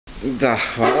Da,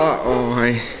 hvala.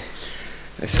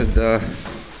 Sad,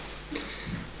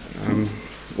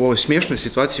 u ovoj smiješnoj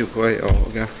situaciji u kojoj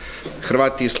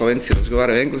Hrvati i Slovenci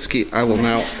razgovaraju engleski, I will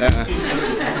now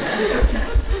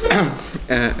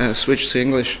switch to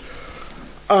English.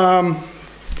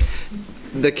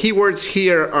 The key words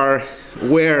here are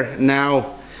where, now,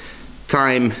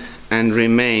 time, and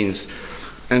remains.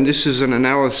 And this is an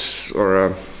analysis, or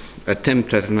an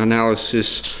attempt at an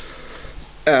analysis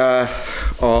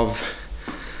of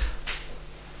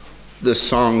the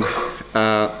song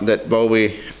that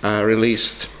Bowie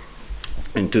released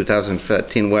in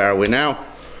 2013, Where Are We Now?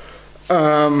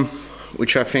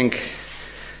 Which I think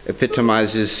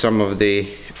epitomizes some of the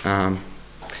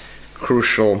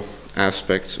crucial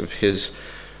aspects of his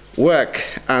work.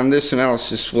 And this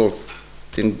analysis will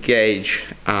engage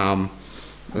the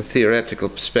theoretical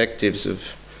perspectives of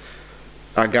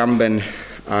Agamben.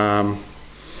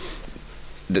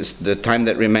 The time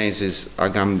that remains is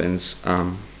Agamben's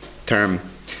term,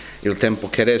 Il tempo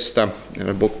che resta, in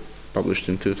a book published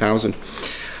in 2000.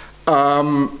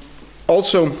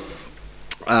 Also,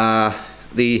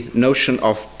 the notion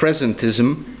of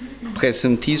presentism,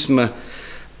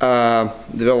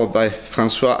 developed by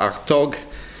François Hartog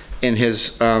in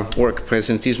his work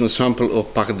Présentisme simple ou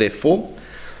par défaut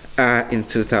in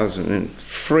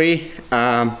 2003,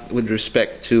 with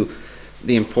respect to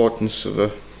the importance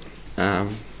of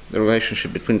the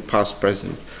relationship between past,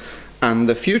 present, and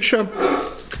the future,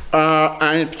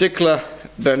 and in particular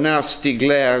Bernard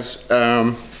Stiegler's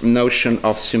notion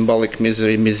of symbolic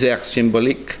misery, misère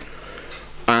symbolique,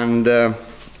 and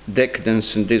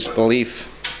decadence and disbelief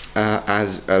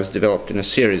as developed in a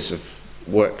series of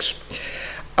works.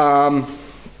 Time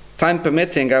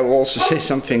permitting, I will also say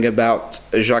something about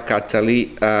Jacques Attali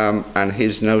and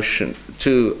his notion,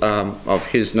 two of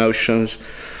his notions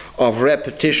of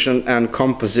repetition and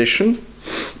composition,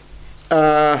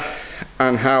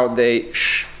 and how they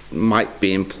might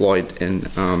be employed in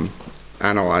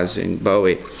analyzing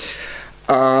Bowie.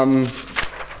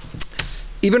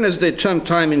 Even as they turn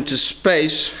time into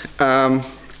space,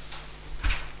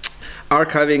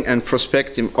 archiving and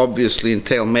prospecting obviously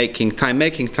entail making time.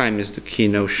 Making time is the key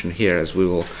notion here, as we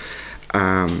will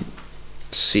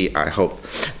see, I hope.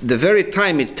 The very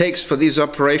time it takes for these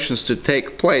operations to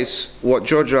take place, what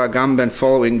Giorgio Agamben,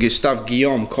 following Gustave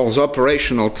Guillaume, calls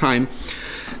operational time,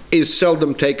 is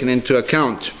seldom taken into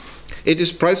account. It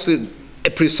is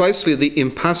precisely the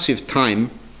impassive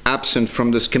time, absent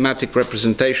from the schematic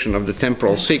representation of the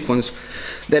temporal sequence,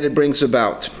 that it brings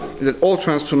about, that all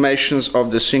transformations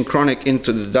of the synchronic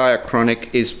into the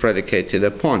diachronic is predicated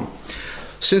upon.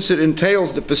 Since it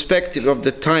entails the perspective of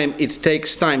the time it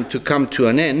takes time to come to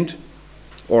an end,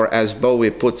 or as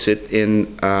Bowie puts it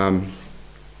in an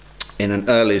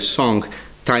early song,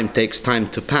 time takes time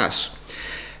to pass.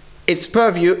 Its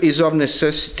purview is of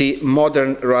necessity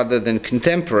modern rather than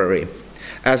contemporary.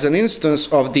 As an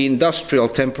instance of the industrial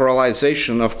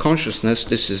temporalization of consciousness,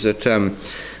 this is a term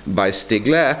by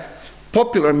Stiegler,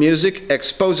 popular music,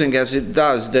 exposing as it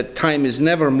does that time is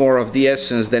never more of the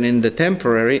essence than in the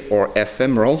temporary or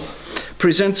ephemeral,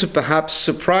 presents a perhaps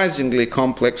surprisingly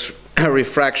complex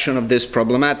refraction of this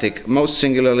problematic, most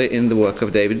singularly in the work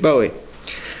of David Bowie.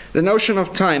 The notion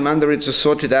of time, under its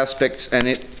assorted aspects and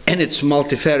its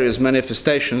multifarious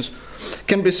manifestations,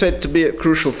 can be said to be a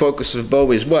crucial focus of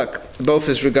Bowie's work, both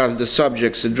as regards the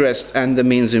subjects addressed and the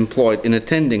means employed in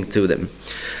attending to them.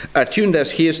 Attuned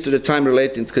as he is to the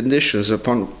time-related conditions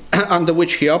under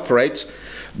which he operates,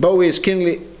 Bowie is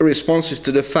keenly responsive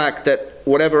to the fact that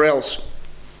whatever else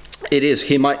it is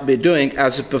he might be doing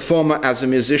as a performer, as a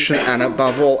musician, and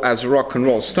above all as a rock and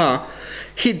roll star,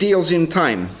 he deals in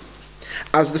time.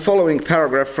 As the following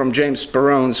paragraph from James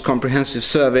Perrone's comprehensive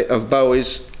survey of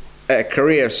Bowie's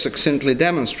career succinctly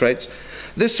demonstrates,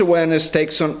 this awareness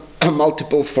takes on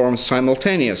multiple forms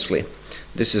simultaneously.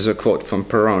 This is a quote from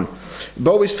Perrone.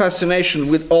 Bowie's fascination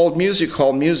with old music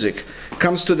hall music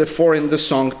comes to the fore in the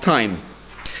song Time.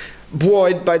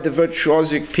 Buoyed by the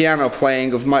virtuosic piano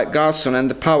playing of Mike Garson and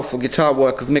the powerful guitar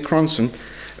work of Mick Ronson,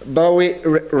 Bowie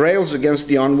rails against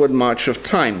the onward march of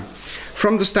time.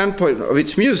 From the standpoint of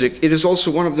its music, it is also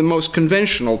one of the most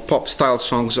conventional pop-style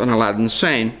songs on Aladdin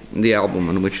Sane, the album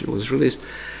on which it was released.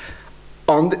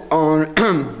 On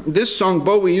this song,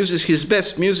 Bowie uses his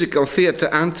best musical theatre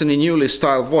Anthony Newley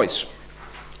style voice.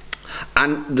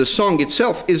 And the song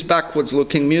itself is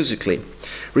backwards-looking musically,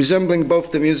 resembling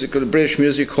both the music of the British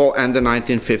Music Hall and the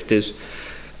 1950s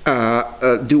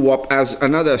doo-wop, as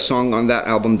another song on that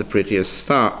album, The Prettiest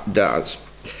Star, does.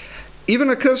 Even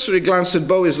a cursory glance at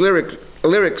Bowie's lyric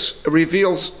lyrics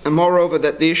reveals, moreover,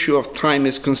 that the issue of time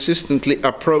is consistently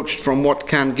approached from what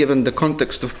can, given the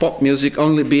context of pop music,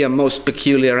 only be a most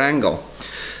peculiar angle.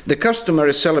 The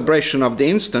customary celebration of the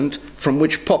instant, from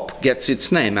which pop gets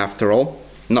its name, after all,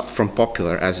 not from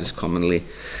popular, as is commonly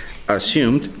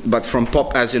assumed, but from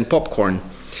pop as in popcorn,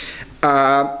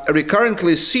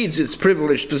 recurrently cedes its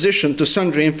privileged position to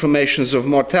sundry informations of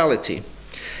mortality.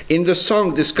 In the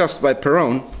song discussed by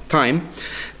Perron, Time,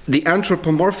 the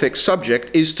anthropomorphic subject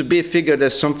is to be figured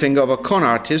as something of a con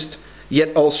artist,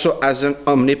 yet also as an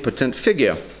omnipotent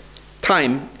figure.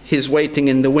 Time, his waiting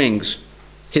in the wings.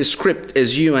 His script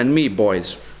is you and me,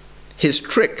 boys. His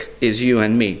trick is you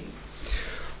and me.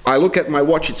 I look at my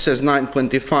watch, it says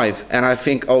 9:25, and I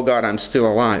think, oh God, I'm still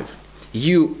alive.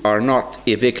 You are not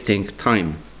evicting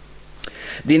time.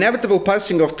 The inevitable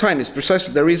passing of time is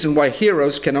precisely the reason why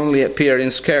heroes can only appear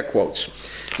in scare quotes.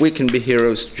 We can be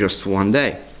heroes just for one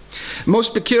day.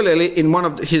 Most peculiarly, in one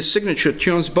of his signature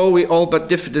tunes, Bowie all but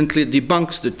diffidently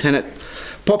debunks the tenet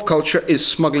pop culture is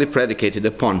smugly predicated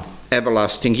upon: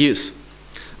 everlasting youth.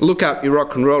 Look out, you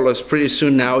rock and rollers, pretty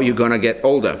soon now you're gonna get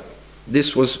older.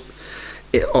 This was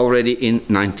already in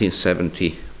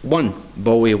 1971.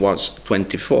 Bowie was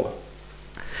 24.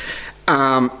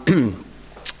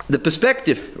 The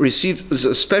perspective receives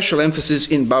a special emphasis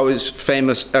in Bowie's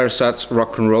famous ersatz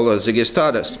rock and roller Ziggy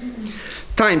Stardust.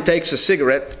 Time takes a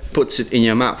cigarette, puts it in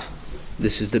your mouth.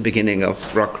 This is the beginning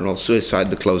of Rock and Roll Suicide,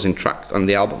 the closing track on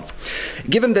the album.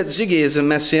 Given that Ziggy is a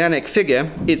messianic figure,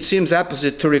 it seems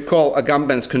apposite to recall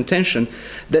Agamben's contention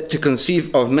that to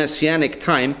conceive of messianic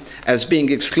time as being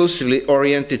exclusively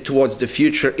oriented towards the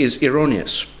future is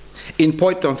erroneous. In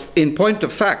point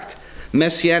of fact,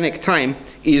 messianic time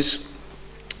is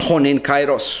honin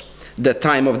kairos, the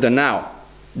time of the now,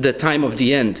 the time of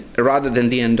the end, rather than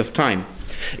the end of time.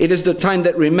 It is the time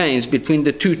that remains between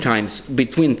the two times,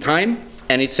 between time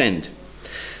and its end.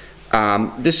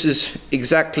 This is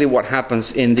exactly what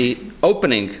happens in the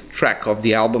opening track of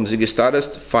the album, Ziggy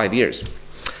Stardust, 5 years.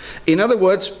 In other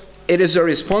words, it is a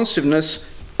responsiveness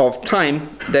of time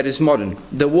that is modern,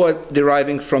 the word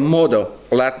deriving from modo,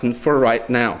 Latin for right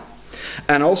now,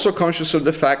 and also conscious of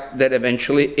the fact that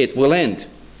eventually it will end.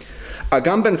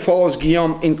 Agamben follows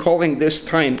Guillaume in calling this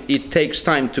time, it takes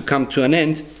time to come to an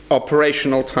end,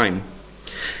 operational time.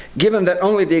 Given that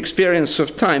only the experience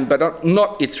of time, but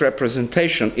not its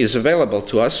representation, is available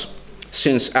to us,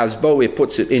 since, as Bowie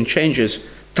puts it in Changes,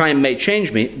 time may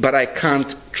change me, but I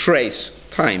can't trace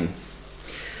time.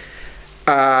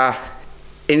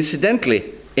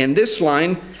 Incidentally, in this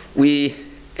line, we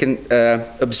can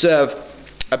observe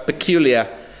a peculiar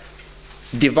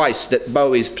device that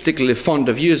Bowie is particularly fond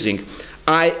of using.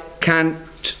 I can't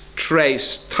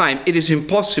trace time. It is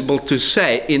impossible to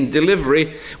say in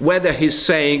delivery whether he's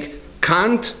saying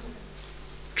can't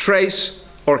trace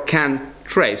or can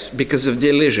trace because of the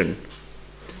elision.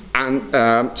 And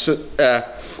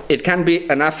it can be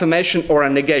an affirmation or a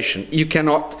negation. You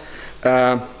cannot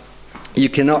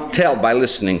tell by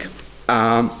listening.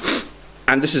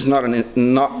 And this is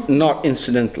not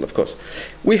incidental, of course.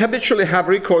 We habitually have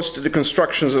recourse to the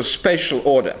constructions of spatial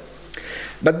order.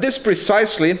 But this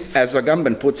precisely, as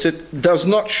Agamben puts it, does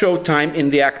not show time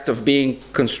in the act of being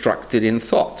constructed in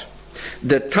thought.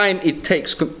 The time it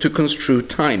takes to construe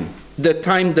time. The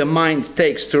time the mind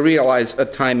takes to realize a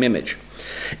time image.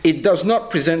 It does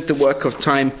not present the work of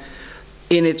time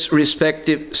in its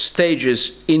respective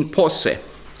stages in posse,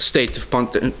 state of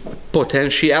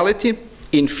potentiality,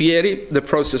 in fieri, the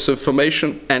process of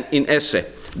formation, and in esse,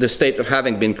 the state of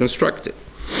having been constructed.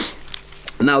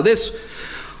 Now this,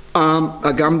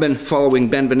 Agamben, following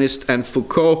Benveniste and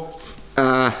Foucault,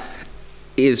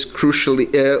 is crucially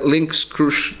links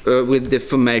with the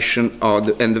formation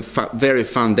and the very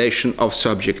foundation of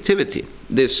subjectivity.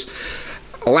 This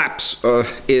lapse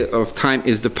of time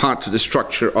is the part of the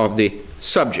structure of the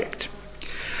subject.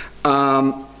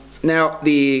 Now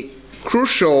the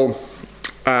crucial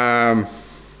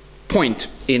point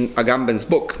in Agamben's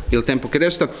book, Il tempo che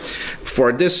resta,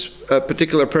 for this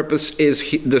particular purpose is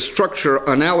the structure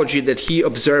analogy that he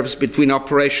observes between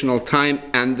operational time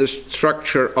and the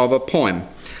structure of a poem,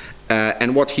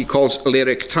 and what he calls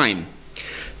lyric time.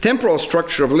 Temporal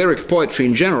structure of lyric poetry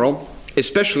in general,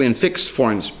 especially in fixed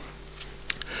forms,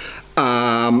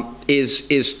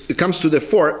 it comes to the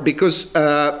fore because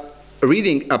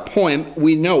reading a poem,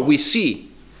 we see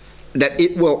that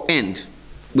it will end.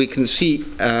 We can see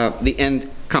the end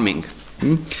coming.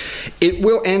 It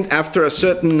will end after a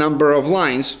certain number of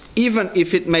lines, even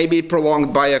if it may be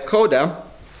prolonged by a coda,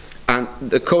 and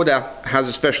the coda has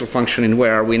a special function in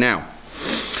Where Are We Now?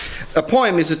 A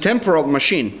poem is a temporal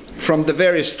machine, from the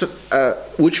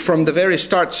very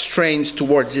start strains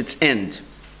towards its end.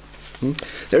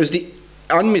 There is the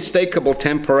unmistakable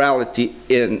temporality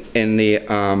in a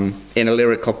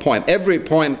lyrical poem. Every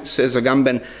poem, says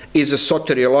Agamben, is a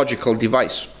soteriological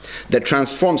device that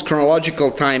transforms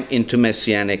chronological time into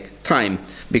messianic time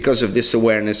because of this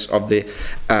awareness of the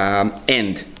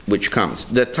end which comes.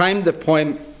 The time the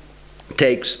poem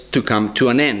takes to come to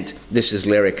an end. This is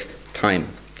lyric time.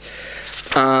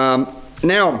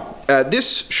 Now,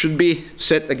 this should be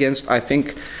set against, I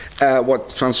think, what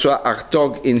François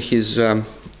Hartog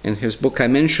in his book I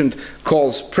mentioned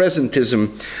calls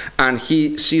presentism, and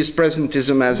he sees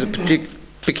presentism as a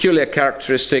peculiar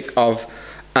characteristic of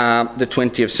the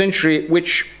 20th century,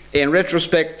 which in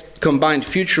retrospect combined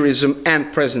futurism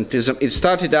and presentism. It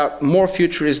started out more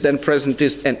futurist than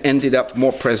presentist and ended up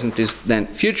more presentist than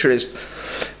futurist,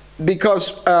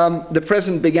 because the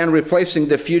present began replacing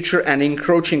the future and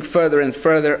encroaching further and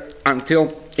further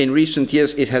until in recent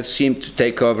years it has seemed to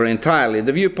take over entirely.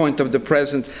 The viewpoint of the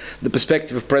present, the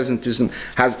perspective of presentism,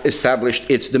 has established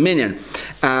its dominion.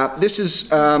 This is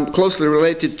closely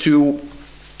related to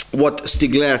what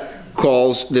Stigler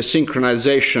calls the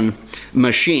synchronization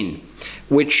machine,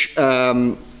 which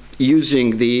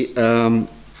using the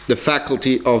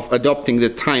faculty of adopting the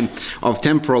time of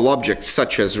temporal objects,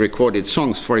 such as recorded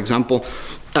songs, for example,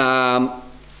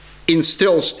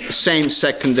 instills same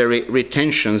secondary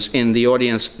retentions in the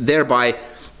audience, thereby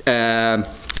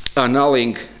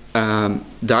annulling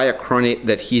diachrony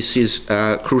that he sees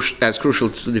as crucial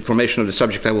to the formation of the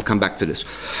subject. I will come back to this.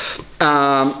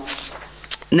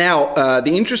 Now,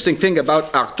 the interesting thing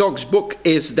about Hartog's book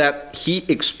is that he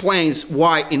explains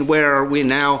why in Where Are We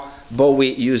Now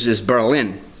Bowie uses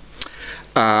Berlin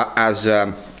as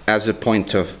a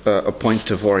point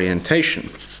of orientation.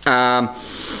 Now,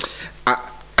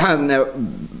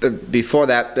 before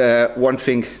that, one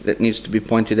thing that needs to be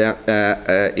pointed out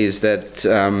is that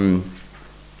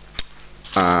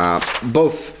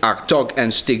both Hartog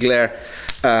and Stigler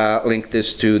link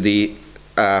this to the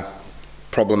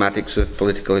problematics of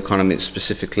political economy,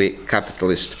 specifically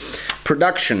capitalist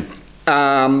production.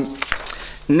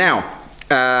 Now,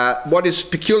 what is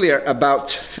peculiar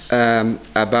about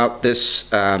this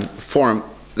form,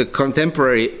 the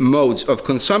contemporary modes of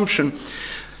consumption,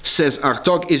 says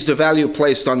Hartog, is the value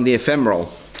placed on the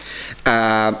ephemeral.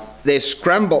 They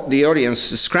scramble, the audience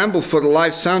scramble for the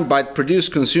live soundbite, produce,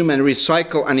 consume, and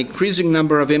recycle an increasing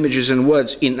number of images and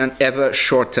words in an ever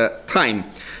shorter time.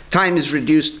 Time is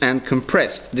reduced and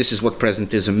compressed. This is what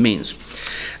presentism means.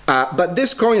 But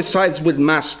this coincides with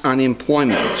mass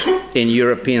unemployment in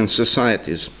European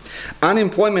societies.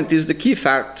 Unemployment is the key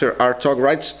factor, Hartog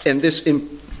writes, and this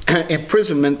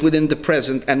imprisonment within the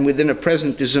present and within a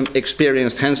presentism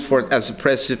experienced henceforth as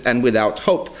oppressive and without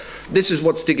hope. This is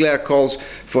what Stigler calls,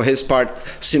 for his part,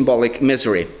 symbolic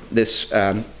misery, this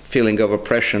feeling of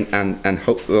oppression and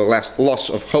hope, loss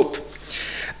of hope.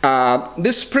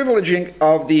 This privileging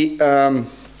of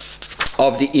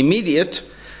the immediate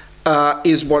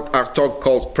is what Hartog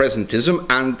calls presentism,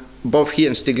 and both he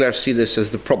and Stigler see this as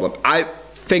the problem. I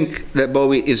think that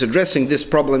Bowie is addressing this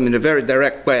problem in a very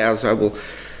direct way, as I will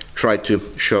try to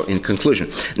show in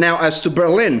conclusion. Now, as to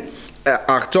Berlin,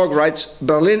 Hartog writes,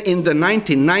 Berlin in the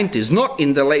 1990s, not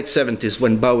in the late 70s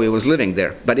when Bowie was living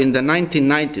there, but in the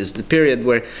 1990s, the period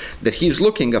that he's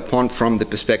looking upon from the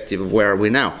perspective of Where Are We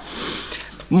Now,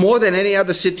 more than any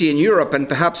other city in Europe and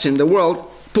perhaps in the world,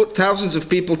 put thousands of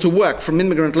people to work, from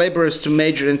immigrant laborers to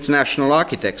major international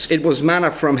architects. It was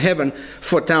manna from heaven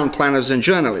for town planners and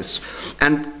journalists,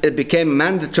 and it became a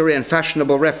mandatory and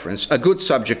fashionable reference, a good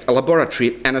subject, a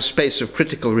laboratory, and a space of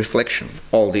critical reflection.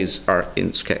 All these are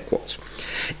in scare quotes.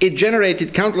 It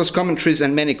generated countless commentaries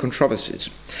and many controversies.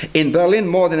 In Berlin,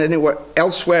 more than anywhere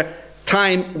elsewhere,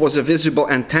 time was a visible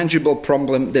and tangible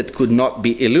problem that could not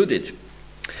be eluded.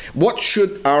 What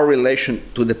should our relation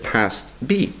to the past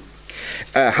be?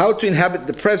 How to inhabit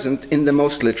the present in the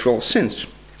most literal sense?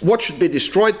 What should be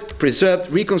destroyed, preserved,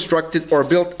 reconstructed, or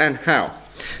built, and how?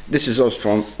 This is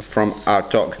also from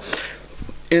Hartog.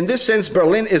 In this sense,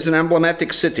 Berlin is an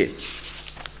emblematic city,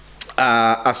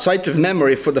 a site of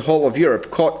memory for the whole of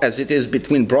Europe, caught as it is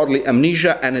between broadly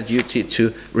amnesia and a duty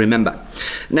to remember.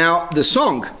 Now, the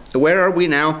song, Where Are We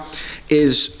Now,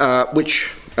 is,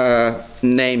 which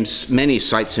names many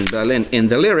sites in Berlin in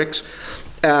the lyrics,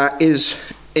 is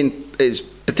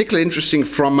particularly interesting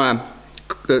from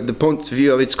the point of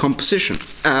view of its composition.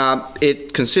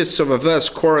 It consists of a verse,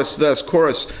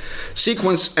 chorus,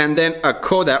 sequence, and then a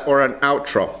coda or an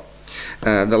outro,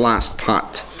 the last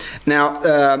part. Now,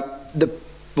 the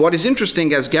what is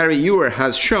interesting, as Gary Ewer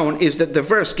has shown, is that the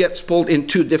verse gets pulled in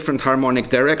two different harmonic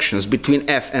directions between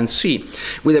F and C,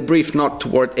 with a brief nod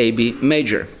toward A-B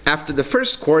major. After the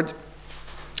first chord,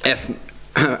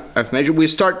 F major, we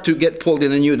start to get pulled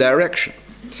in a new direction.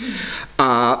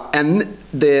 And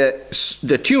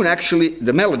the tune, actually,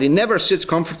 the melody, never sits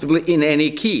comfortably in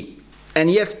any key, and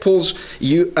yet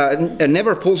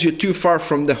never pulls you too far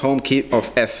from the home key of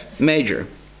F major.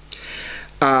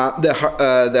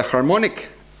 The harmonic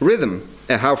rhythm,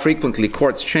 and how frequently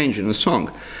chords change in a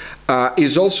song,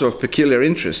 is also of peculiar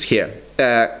interest here.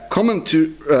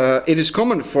 It is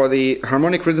common for the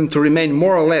harmonic rhythm to remain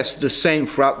more or less the same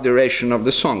throughout the duration of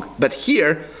the song. But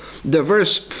here, the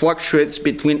verse fluctuates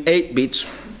between 8 beats,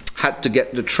 had to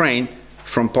get the train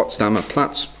from Potsdamer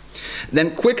Platz,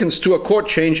 then quickens to a chord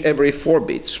change every 4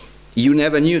 beats. You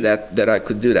never knew that I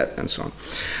could do that, and so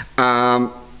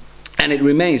on. And it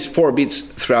remains 4 beats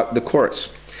throughout the chorus.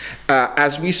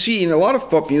 As we see in a lot of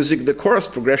pop music, the chorus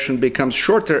progression becomes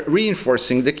shorter,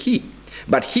 reinforcing the key.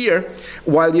 But here,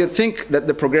 while you think that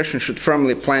the progression should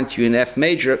firmly plant you in F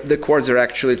major, the chords are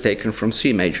actually taken from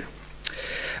C major.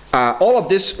 All of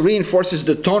this reinforces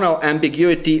the tonal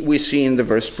ambiguity we see in the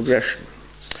verse progression.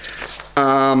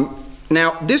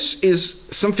 Now, this is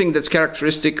something that's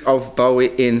characteristic of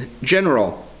Bowie in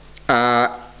general. A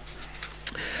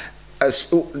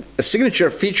signature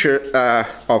feature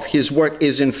of his work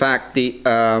is, in fact, the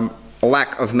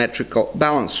lack of metrical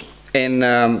balance.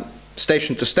 In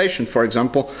Station to Station, for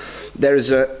example, there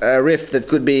is a riff that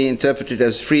could be interpreted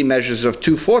as 3 measures of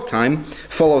 2/4 time,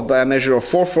 followed by a measure of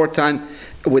 4/4 time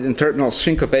with internal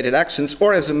syncopated accents,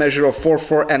 or as a measure of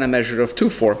 4/4 and a measure of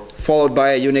 2/4, followed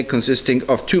by a unit consisting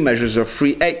of 2 measures of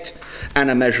 3/8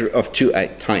 and a measure of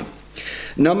 2/8 time.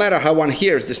 No matter how one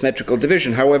hears this metrical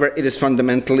division, however, it is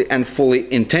fundamentally and fully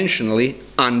intentionally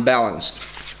unbalanced,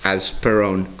 as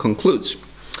Perron concludes.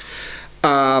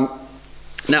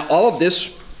 Now, all of this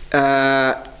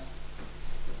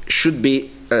should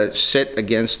be set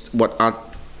against what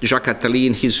Jacques Attali,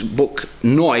 in his book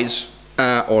Noise,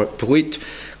 or Bruit,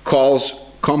 calls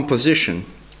composition,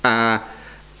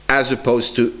 as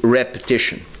opposed to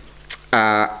repetition.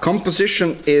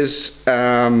 Composition is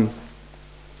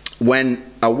when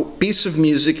a piece of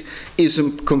music is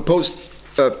composed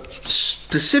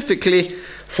specifically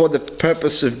for the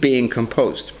purpose of being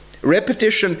composed.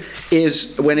 Repetition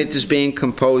is when it is being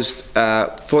composed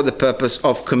for the purpose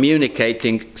of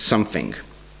communicating something.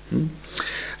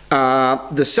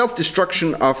 The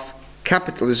self-destruction of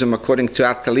capitalism, according to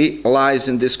Attali, lies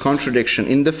in this contradiction,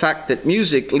 in the fact that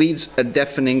music leads a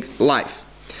deafening life.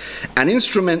 An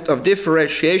instrument of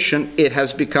differentiation, it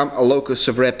has become a locus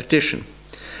of repetition.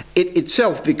 It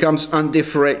itself becomes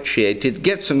undifferentiated,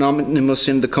 gets anonymous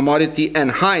in the commodity,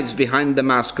 and hides behind the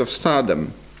mask of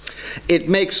stardom. It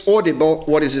makes audible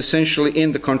what is essentially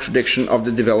in the contradiction of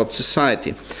the developed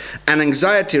society, an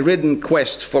anxiety-ridden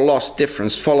quest for lost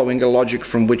difference, following a logic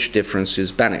from which difference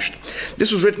is banished.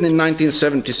 This was written in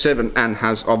 1977 and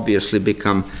has obviously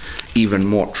become even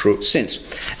more true since.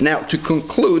 Now, to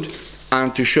conclude,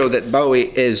 and to show that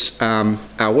Bowie is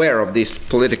aware of this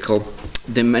political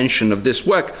dimension of this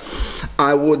work,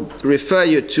 I would refer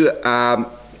you to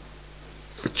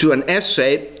an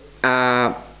essay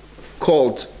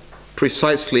called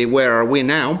precisely Where Are We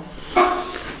Now,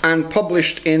 and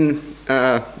published in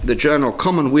the journal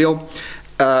Commonweal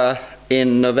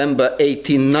in November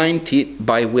 1890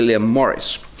 by William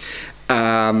Morris.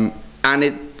 And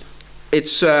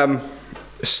it's a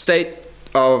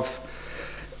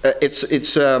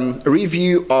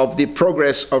review of the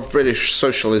progress of British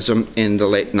socialism in the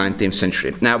late 19th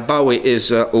century. Now, Bowie is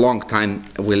a long-time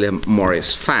William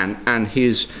Morris fan, and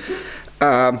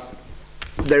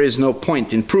there is no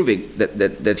point in proving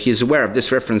that he's aware of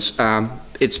this reference.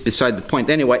 It's beside the point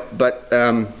anyway, but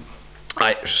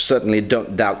I certainly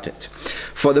don't doubt it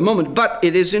for the moment. But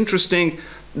it is interesting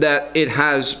that it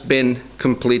has been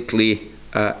completely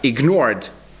ignored.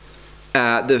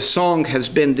 The song has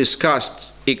been discussed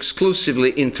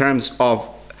exclusively in terms of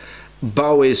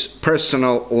Bowie's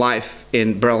personal life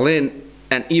in Berlin,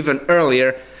 and even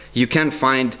earlier you can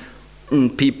find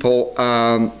people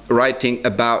writing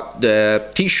about the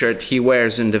t-shirt he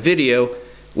wears in the video,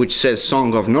 which says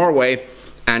Song of Norway,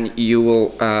 and you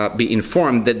will be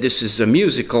informed that this is a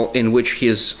musical in which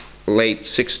his late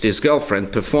 60s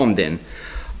girlfriend performed in,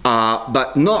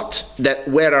 but not that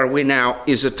Where Are We Now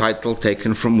is a title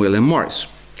taken from William Morris.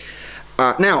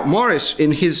 Now, Morris,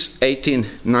 in his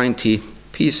 1890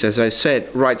 piece, as I said,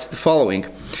 writes the following: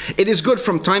 "It is good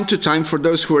from time to time for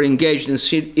those who are engaged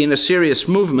in a serious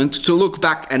movement to look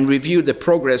back and review the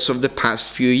progress of the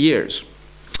past few years.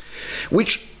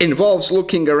 which involves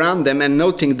looking around them and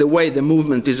noting the way the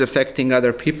movement is affecting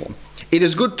other people. It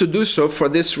is good to do so for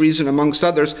this reason, amongst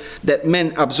others, that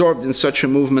men absorbed in such a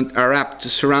movement are apt to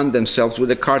surround themselves with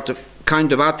a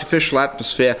kind of artificial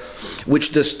atmosphere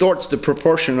which distorts the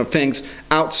proportion of things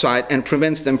outside and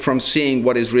prevents them from seeing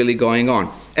what is really going on,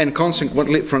 and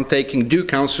consequently from taking due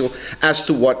counsel as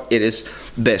to what it is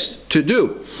best to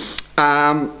do.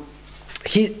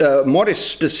 Morris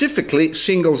specifically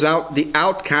singles out the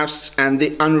outcasts and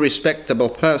the unrespectable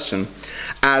person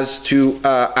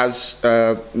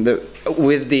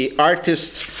with the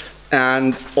artists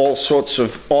and all sorts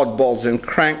of oddballs and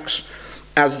cranks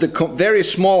as the very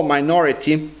small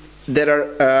minority that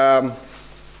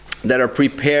are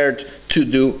prepared to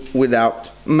do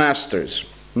without masters.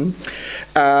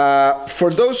 For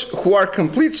those who are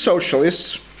complete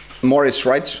socialists, Morris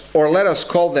writes, or let us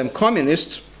call them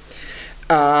communists,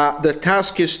 the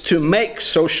task is to make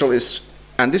socialists,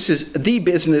 and this is the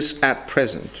business at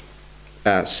present,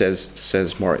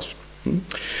 says Morris.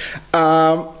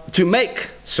 To make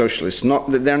socialists,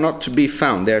 they're not to be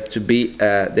found, they're to be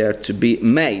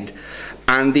made,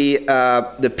 and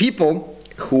the people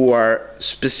who are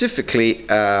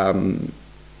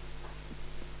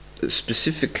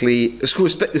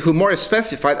who Morris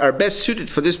specified are best suited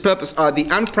for this purpose are the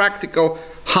unpractical,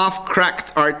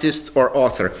 half-cracked artist or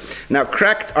author. Now,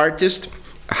 cracked artist,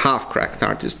 half-cracked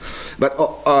artist, but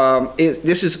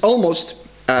this is almost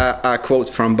a quote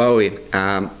from Bowie,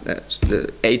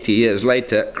 80 years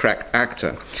later, cracked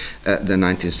actor, the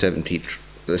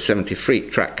 1973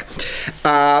 track.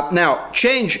 Now,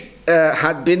 change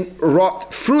had been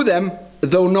wrought through them,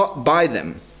 though not by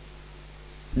them.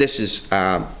 This is,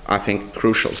 I think,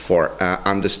 crucial for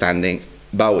understanding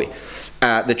Bowie.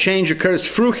 The change occurs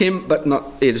through him, but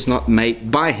it is not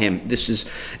made by him. This is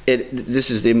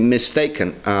the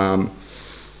mistaken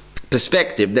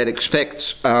perspective that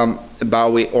expects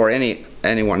Bowie or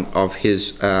anyone of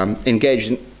his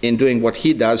engaged in doing what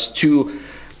he does to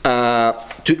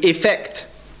effect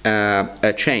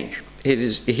a change.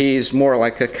 He is more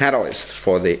like a catalyst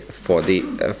for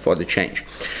the change.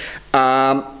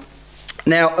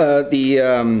 Now,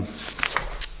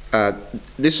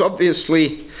 this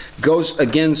obviously goes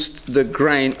against the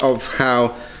grain of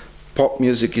how pop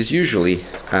music is usually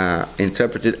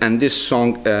interpreted, and this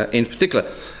song in particular.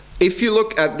 If you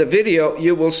look at the video,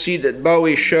 you will see that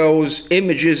Bowie shows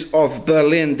images of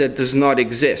Berlin that does not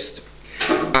exist.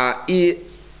 In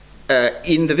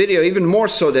the video, even more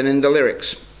so than in the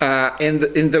lyrics. In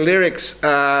the lyrics,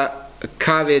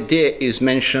 KVD is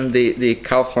mentioned, the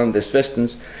Kaufland des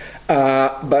Westens.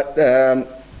 But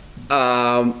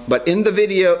in the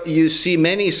video, you see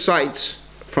many sites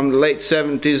from the late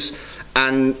 70s,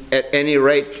 and at any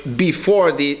rate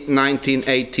before the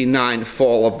 1989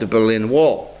 fall of the Berlin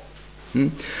Wall.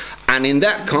 And in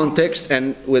that context,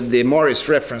 and with the Morris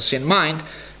reference in mind,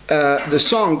 the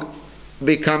song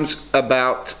becomes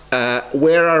about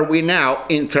where are we now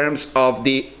in terms of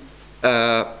the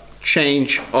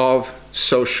change of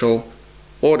social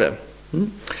order.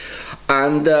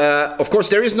 And of course,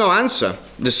 there is no answer.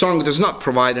 The song does not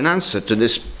provide an answer to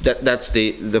this. That's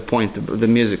the point of the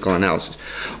musical analysis.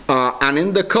 And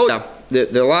in the coda,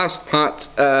 the last part,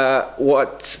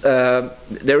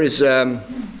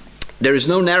 there is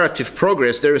no narrative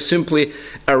progress. There is simply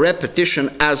a repetition.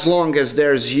 As long as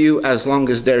there's you, as long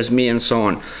as there's me, and so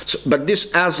on. So, but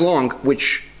this "as long,"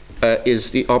 which is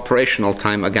the operational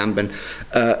time Agamben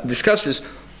discusses,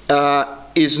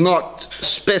 is not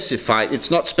specified.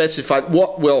 It's not specified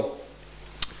what will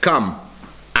come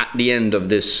at the end of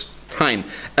this time.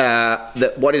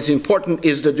 What is important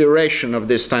is the duration of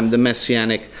this time, the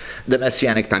messianic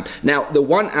time. Now, the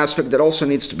one aspect that also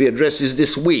needs to be addressed is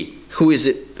this "we." Who is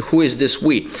it? Who is this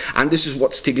 "we"? And this is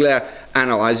what Stigler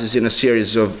analyzes in a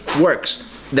series of works.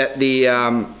 That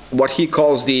what he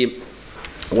calls the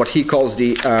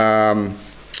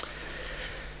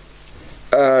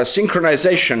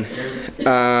synchronization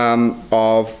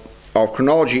of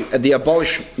chronology, the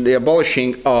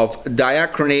abolishing of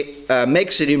diachrony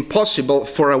makes it impossible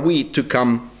for a "we" to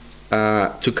come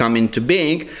into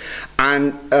being,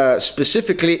 and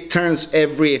specifically turns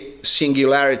every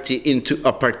singularity into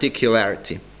a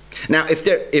particularity. Now,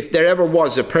 if there ever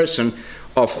was a person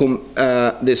of whom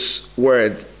this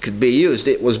word could be used,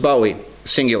 it was Bowie,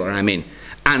 singular, I mean,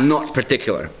 and not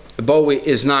particular. Bowie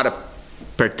is not a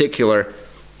particular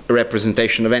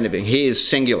representation of anything. He is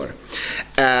singular.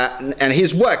 And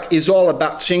his work is all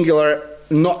about singular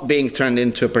not being turned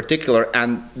into a particular,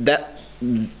 and that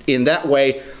in that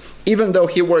way, even though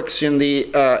he works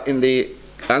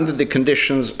under the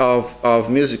conditions of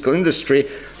musical industry,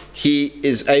 he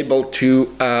is able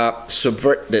to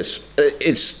subvert this.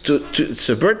 It's to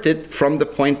subvert it from the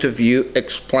point of view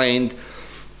explained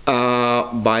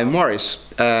by Morris.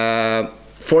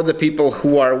 For the people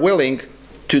who are willing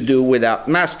to do without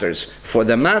masters. For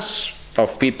the mass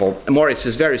of people, Morris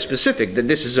is very specific that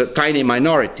this is a tiny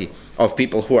minority of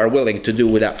people who are willing to do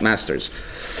without masters.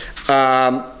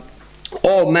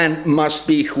 All men must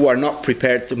be who are not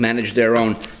prepared to manage their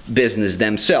own business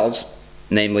themselves,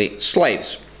 namely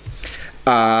slaves.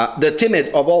 The timid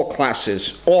of all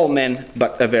classes, all men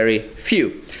but a very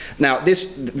few. Now this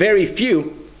very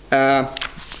few are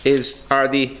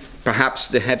perhaps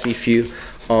the happy few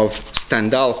of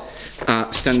Stendhal.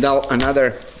 Stendhal,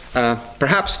 another,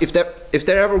 perhaps if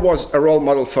there ever was a role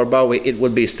model for Bowie, it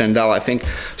would be Stendhal. I think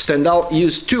Stendhal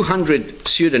used 200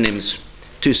 pseudonyms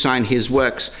to sign his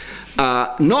works,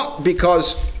 not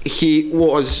because he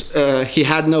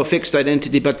had no fixed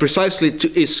identity, but precisely to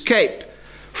escape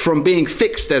from being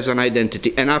fixed as an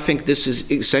identity. And I think this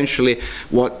is essentially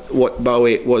what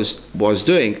Bowie was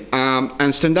doing.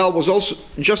 And Stendhal was also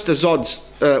just as odds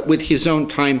with his own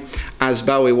time as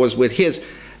Bowie was with his,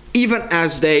 even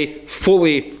as they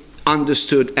fully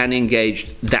understood and engaged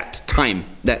that time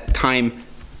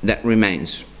that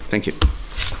remains. Thank you.